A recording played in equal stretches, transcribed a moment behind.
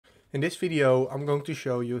In this video, I'm going to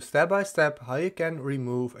show you step by step how you can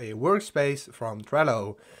remove a workspace from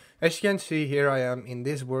Trello. As you can see, here I am in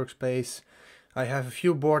this workspace. I have a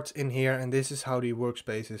few boards in here and this is how the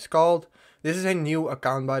workspace is called. This is a new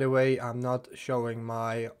account, by the way. I'm not showing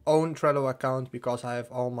my own Trello account because I have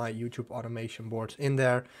all my YouTube automation boards in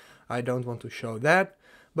there. I don't want to show that,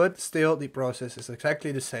 but still the process is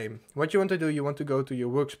exactly the same. What you want to do, you want to go to your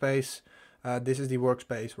workspace. This is the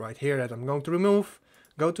workspace right here that I'm going to remove.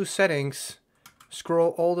 Go to settings, scroll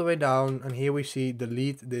all the way down, and here we see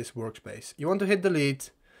delete this workspace. You want to hit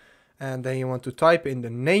delete, and then you want to type in the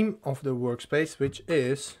name of the workspace, which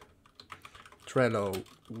is Trello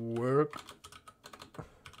Workspace.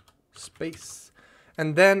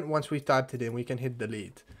 And then once we typed it in, we can hit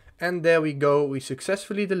delete. And there we go, we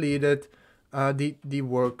successfully deleted the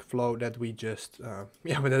workflow that we just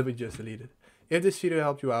deleted. If this video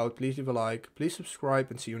helped you out, please leave a like, please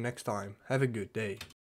subscribe, and see you next time. Have a good day.